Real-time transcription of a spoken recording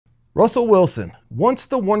Russell Wilson, once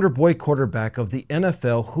the Wonder Boy quarterback of the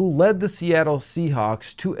NFL who led the Seattle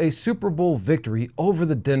Seahawks to a Super Bowl victory over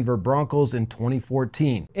the Denver Broncos in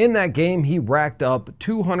 2014. In that game, he racked up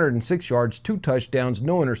 206 yards, 2 touchdowns,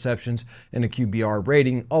 no interceptions, and a QBR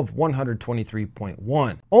rating of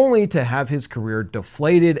 123.1, only to have his career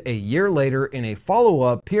deflated a year later in a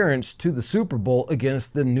follow-up appearance to the Super Bowl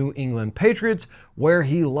against the New England Patriots, where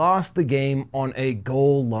he lost the game on a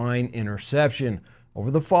goal line interception. Over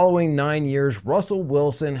the following 9 years, Russell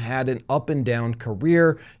Wilson had an up-and-down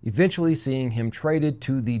career, eventually seeing him traded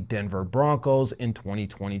to the Denver Broncos in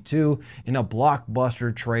 2022 in a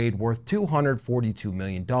blockbuster trade worth $242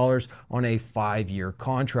 million on a 5-year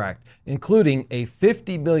contract, including a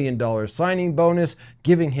 $50 million signing bonus,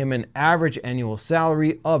 giving him an average annual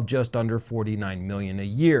salary of just under $49 million a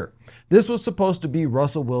year. This was supposed to be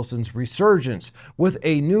Russell Wilson's resurgence with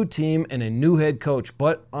a new team and a new head coach,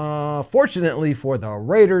 but fortunately for the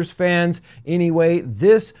Raiders fans, anyway,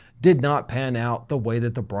 this did not pan out the way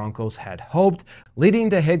that the Broncos had hoped, leading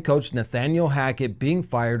to head coach Nathaniel Hackett being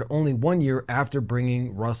fired only 1 year after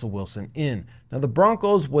bringing Russell Wilson in. Now, the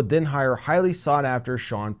Broncos would then hire highly sought-after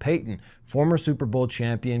Sean Payton, former Super Bowl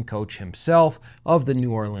champion coach himself of the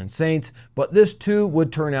New Orleans Saints, but this too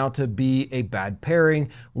would turn out to be a bad pairing,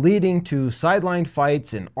 leading to sideline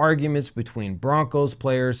fights and arguments between Broncos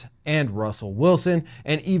players and Russell Wilson,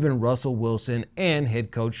 and even Russell Wilson and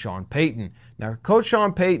head coach Sean Payton. Now, Coach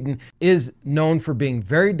Sean Payton is known for being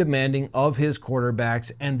very demanding of his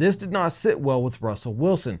quarterbacks, and this did not sit well with Russell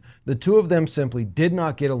Wilson. The two of them simply did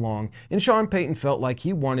not get along, and Sean Payton felt like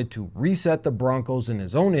he wanted to reset the Broncos in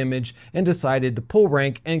his own image and decided to pull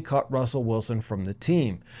rank and cut Russell Wilson from the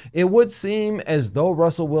team. It would seem as though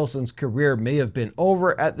Russell Wilson's career may have been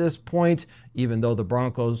over at this point, even though the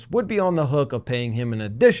Broncos would be on the hook of paying him an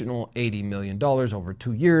additional $80 million over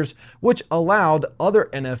 2 years, which allowed other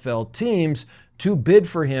NFL teams to bid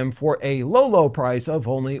for him for a low price of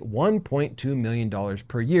only $1.2 million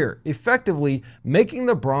per year, effectively making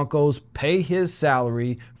the Broncos pay his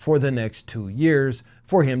salary for the next 2 years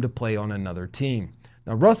for him to play on another team.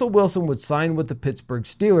 Now, Russell Wilson would sign with the Pittsburgh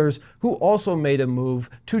Steelers, who also made a move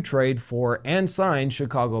to trade for and sign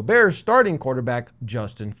Chicago Bears starting quarterback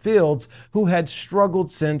Justin Fields, who had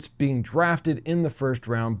struggled since being drafted in the first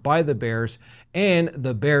round by the Bears, and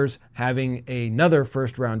the Bears having another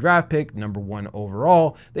first-round draft pick, number 1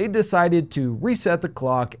 overall. They decided to reset the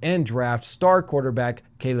clock and draft star quarterback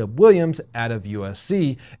Caleb Williams out of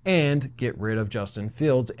USC and get rid of Justin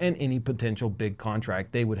Fields and any potential big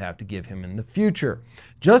contract they would have to give him in the future.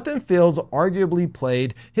 Justin Fields arguably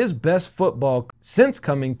played his best football since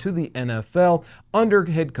coming to the NFL under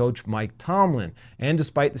head coach Mike Tomlin. And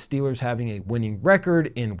despite the Steelers having a winning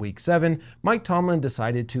record in Week 7, Mike Tomlin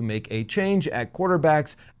decided to make a change at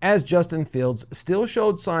quarterbacks as Justin Fields still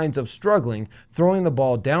showed signs of struggling, throwing the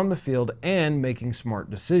ball down the field and making smart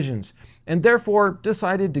decisions, and therefore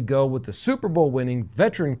decided to go with the Super Bowl winning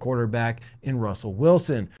veteran quarterback in Russell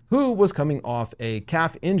Wilson, who was coming off a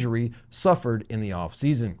calf injury suffered in the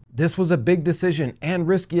offseason. This was a big decision and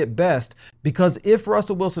risky at best, because if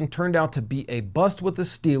Russell Wilson turned out to be a bust with the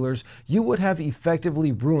Steelers, you would have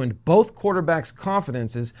effectively ruined both quarterbacks'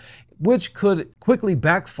 confidences, which could quickly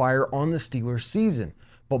backfire on the Steelers' season.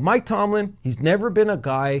 But Mike Tomlin, he's never been a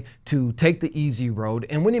guy to take the easy road,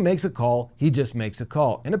 and when he makes a call, he just makes a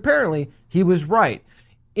call. And apparently, he was right.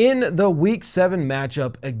 In the Week 7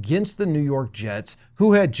 matchup against the New York Jets,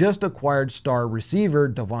 who had just acquired star receiver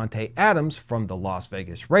Davante Adams from the Las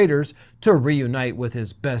Vegas Raiders to reunite with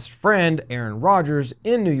his best friend Aaron Rodgers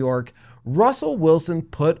in New York, Russell Wilson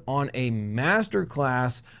put on a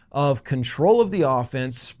masterclass of control of the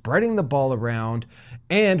offense, spreading the ball around,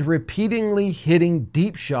 and repeatedly hitting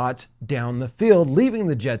deep shots down the field, leaving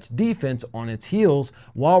the Jets defense on its heels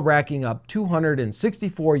while racking up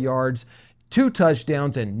 264 yards, 2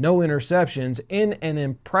 touchdowns, and no interceptions in an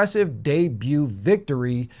impressive debut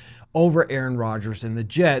victory over Aaron Rodgers and the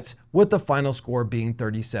Jets, with the final score being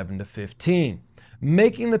 37-15,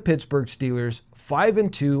 making the Pittsburgh Steelers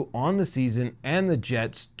 5-2 on the season and the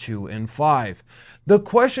Jets 2-5. The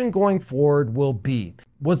question going forward will be,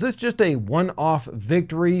 was this just a one-off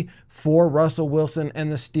victory for Russell Wilson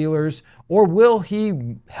and the Steelers, or will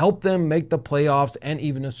he help them make the playoffs and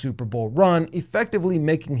even a Super Bowl run, effectively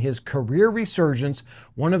making his career resurgence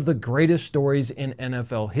one of the greatest stories in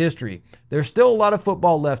NFL history? There's still a lot of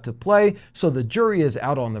football left to play, so the jury is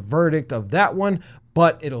out on the verdict of that one,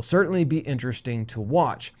 but it'll certainly be interesting to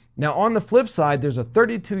watch. Now, on the flip side, there's a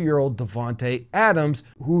 32-year-old Davante Adams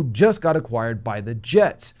who just got acquired by the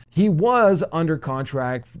Jets. He was under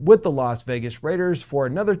contract with the Las Vegas Raiders for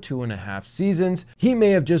another 2.5 seasons. He may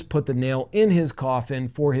have just put the nail in his coffin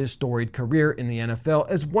for his storied career in the NFL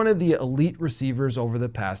as one of the elite receivers over the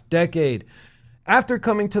past decade. After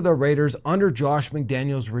coming to the Raiders under Josh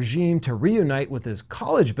McDaniels' regime to reunite with his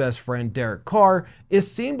college best friend Derek Carr, it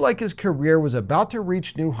seemed like his career was about to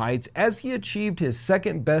reach new heights as he achieved his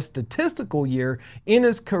second best statistical year in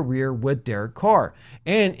his career with Derek Carr.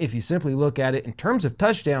 And if you simply look at it in terms of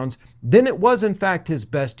touchdowns, then it was in fact his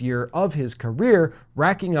best year of his career,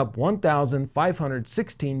 racking up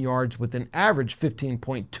 1,516 yards with an average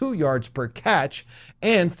 15.2 yards per catch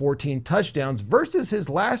and 14 touchdowns versus his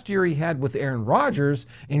last year he had with Aaron Rodgers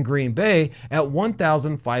in Green Bay at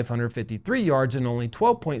 1,553 yards and only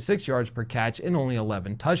 12.6 yards per catch and only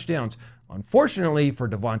 11 touchdowns. Unfortunately for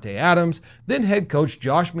Davante Adams, then head coach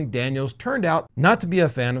Josh McDaniels turned out not to be a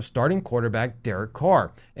fan of starting quarterback Derek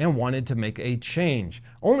Carr and wanted to make a change.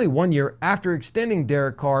 Only 1 year after extending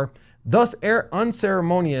Derek Carr, thus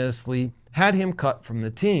unceremoniously had him cut from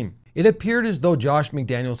the team. It appeared as though Josh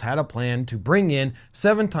McDaniels had a plan to bring in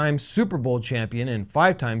 7-time Super Bowl champion and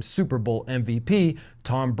 5-time Super Bowl MVP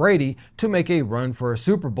Tom Brady to make a run for a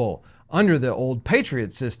Super Bowl, under the old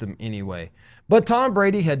Patriots system anyway. But Tom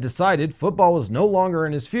Brady had decided football was no longer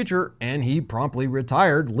in his future, and he promptly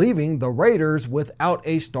retired, leaving the Raiders without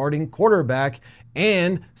a starting quarterback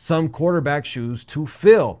and some quarterback shoes to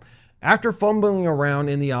fill. After fumbling around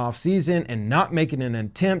in the offseason and not making an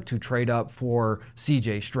attempt to trade up for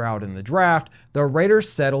CJ Stroud in the draft, the Raiders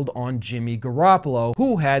settled on Jimmy Garoppolo,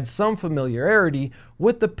 who had some familiarity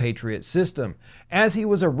with the Patriots system, as he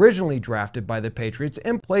was originally drafted by the Patriots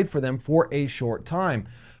and played for them for a short time.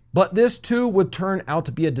 But this too would turn out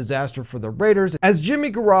to be a disaster for the Raiders, as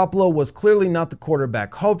Jimmy Garoppolo was clearly not the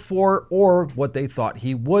quarterback hoped for or what they thought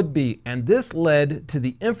he would be. And this led to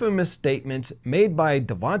the infamous statements made by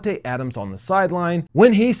Davante Adams on the sideline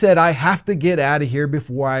when he said, "I have to get out of here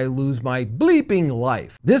before I lose my bleeping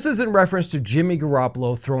life." This is in reference to Jimmy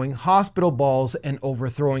Garoppolo throwing hospital balls and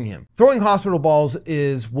overthrowing him. Throwing hospital balls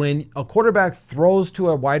is when a quarterback throws to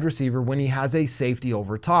a wide receiver when he has a safety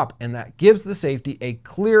over top, and that gives the safety a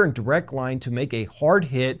clear and direct line to make a hard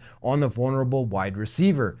hit on the vulnerable wide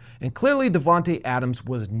receiver. And clearly Davante Adams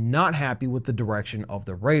was not happy with the direction of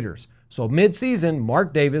the Raiders. So mid-season,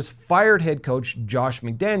 Mark Davis fired head coach Josh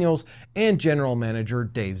McDaniels and general manager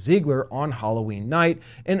Dave Ziegler on Halloween night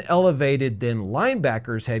and elevated then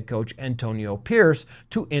linebackers head coach Antonio Pierce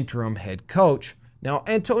to interim head coach. Now,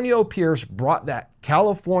 Antonio Pierce brought that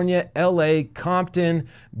California, LA, Compton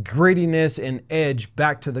grittiness and edge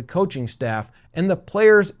back to the coaching staff, and the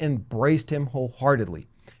players embraced him wholeheartedly,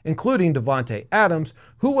 including Davante Adams,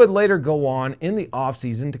 who would later go on in the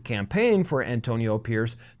offseason to campaign for Antonio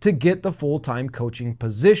Pierce to get the full-time coaching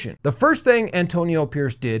position. The first thing Antonio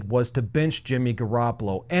Pierce did was to bench Jimmy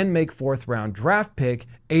Garoppolo and make 4th-round draft pick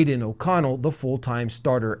Aiden O'Connell the full-time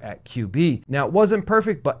starter at QB. Now, it wasn't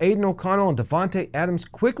perfect, but Aiden O'Connell and Davante Adams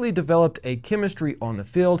quickly developed a chemistry on the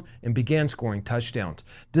field and began scoring touchdowns.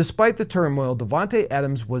 Despite the turmoil, Davante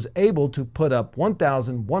Adams was able to put up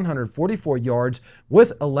 1,144 yards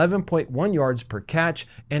with 11.1 yards per catch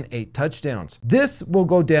and 8 touchdowns. This will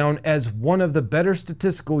go down as one of the better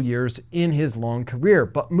statistical years in his long career.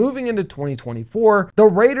 But moving into 2024, the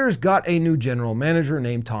Raiders got a new general manager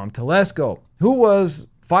named Tom Telesco, who was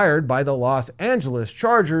fired by the Los Angeles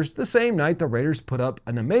Chargers the same night the Raiders put up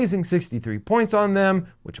an amazing 63 points on them,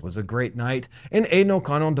 which was a great night, and Aiden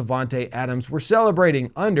O'Connell and Davante Adams were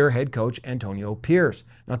celebrating under head coach Antonio Pierce.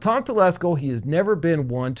 Now, Tom Telesco, he has never been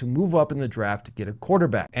one to move up in the draft to get a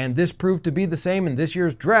quarterback, and this proved to be the same in this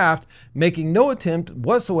year's draft, making no attempt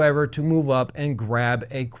whatsoever to move up and grab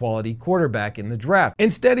a quality quarterback in the draft.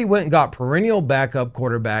 Instead, he went and got perennial backup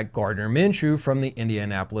quarterback Gardner Minshew from the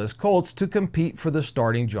Indianapolis Colts to compete for the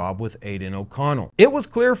starting job with Aiden O'Connell. It was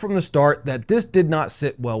clear from the start that this did not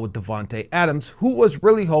sit well with Davante Adams, who was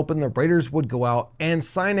really hoping the Raiders would go out and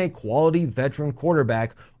sign a quality veteran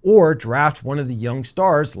quarterback or draft one of the young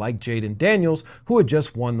stars like Jaden Daniels, who had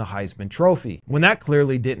just won the Heisman Trophy. When that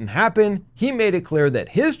clearly didn't happen, he made it clear that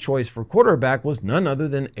his choice for quarterback was none other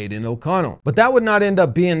than Aiden O'Connell. But that would not end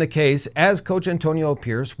up being the case, as coach Antonio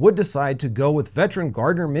Pierce would decide to go with veteran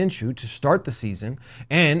Gardner Minshew to start the season,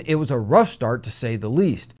 and it was a rough start to say the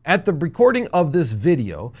least. At the recording of this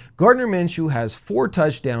video, Gardner Minshew has 4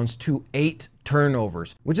 touchdowns to 8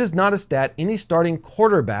 turnovers, which is not a stat any starting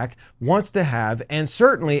quarterback wants to have, and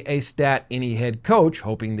certainly a stat any head coach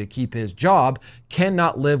hoping to keep his job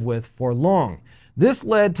cannot live with for long. This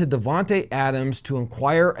led to Davante Adams to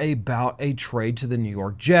inquire about a trade to the New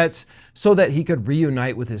York Jets so that he could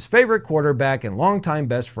reunite with his favorite quarterback and longtime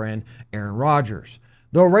best friend, Aaron Rodgers.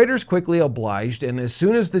 The Raiders quickly obliged, and as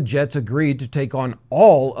soon as the Jets agreed to take on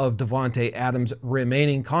all of Davante Adams'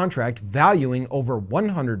 remaining contract, valuing over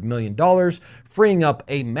 $100 million, freeing up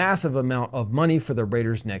a massive amount of money for the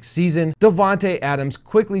Raiders next season, Davante Adams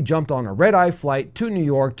quickly jumped on a red-eye flight to New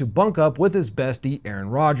York to bunk up with his bestie Aaron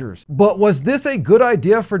Rodgers. But was this a good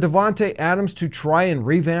idea for Davante Adams to try and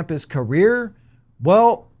revamp his career?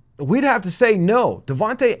 Well, we'd have to say no.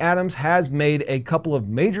 Davante Adams has made a couple of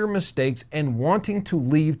major mistakes and wanting to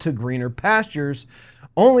leave to greener pastures,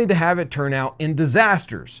 only to have it turn out in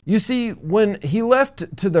disasters. You see, when he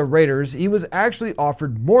left to the Raiders, he was actually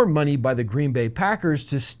offered more money by the Green Bay Packers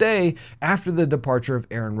to stay after the departure of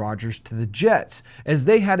Aaron Rodgers to the Jets, as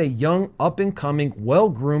they had a young, up-and-coming,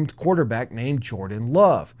 well-groomed quarterback named Jordan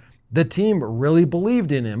Love. The team really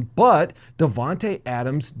believed in him, but Davante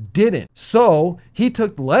Adams didn't. So he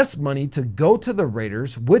took less money to go to the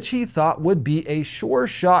Raiders, which he thought would be a sure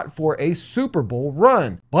shot for a Super Bowl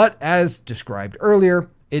run. But as described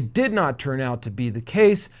earlier, it did not turn out to be the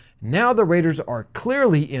case. Now the Raiders are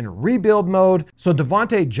clearly in rebuild mode, so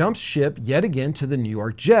Davante jumps ship yet again to the New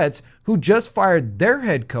York Jets, who just fired their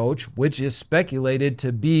head coach, which is speculated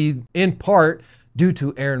to be in part due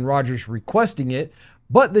to Aaron Rodgers requesting it.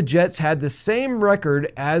 But the Jets had the same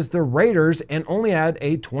record as the Raiders and only had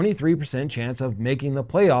a 23% chance of making the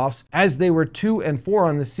playoffs, as they were 2-4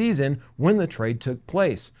 on the season when the trade took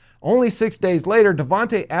place. Only 6 days later,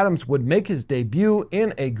 Davante Adams would make his debut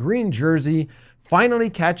in a green jersey, finally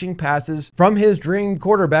catching passes from his dream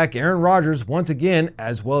quarterback Aaron Rodgers once again,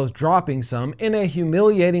 as well as dropping some in a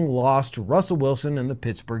humiliating loss to Russell Wilson and the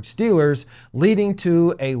Pittsburgh Steelers, leading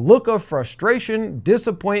to a look of frustration,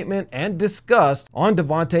 disappointment, and disgust on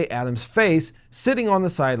Davante Adams' face sitting on the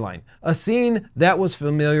sideline, a scene that was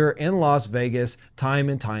familiar in Las Vegas time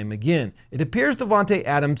and time again. It appears Davante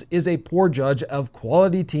Adams is a poor judge of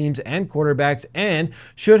quality teams and quarterbacks and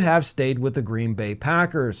should have stayed with the Green Bay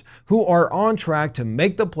Packers, who are on track to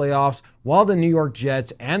make the playoffs, while the New York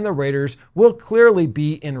Jets and the Raiders will clearly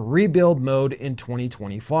be in rebuild mode in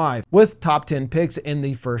 2025, with top 10 picks in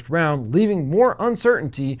the first round, leaving more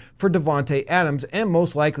uncertainty for Davante Adams and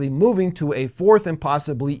most likely moving to a fourth and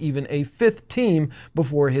possibly even a fifth team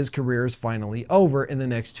before his career is finally over in the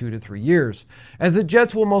next 2 to 3 years, as the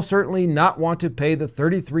Jets will most certainly not want to pay the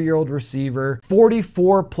 33-year-old receiver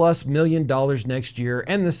 $44+ million next year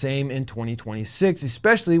and the same in 2026,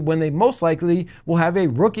 especially when they most likely will have a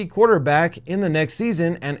rookie quarterback in the next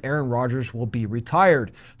season and Aaron Rodgers will be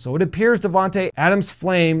retired. So it appears Davante Adams'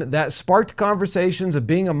 flame that sparked conversations of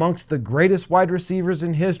being amongst the greatest wide receivers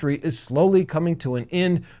in history is slowly coming to an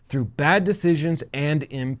end through bad decisions and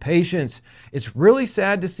impatience. It's really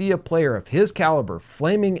sad to see a player of his caliber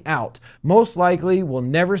flaming out. Most likely will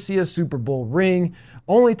never see a Super Bowl ring.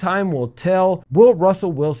 Only time will tell. Will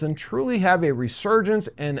Russell Wilson truly have a resurgence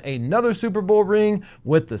and another Super Bowl ring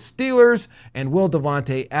with the Steelers? And will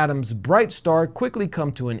Davante Adams' bright star quickly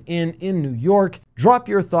come to an end in New York? Drop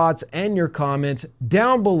your thoughts and your comments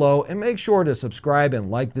down below and make sure to subscribe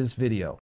and like this video.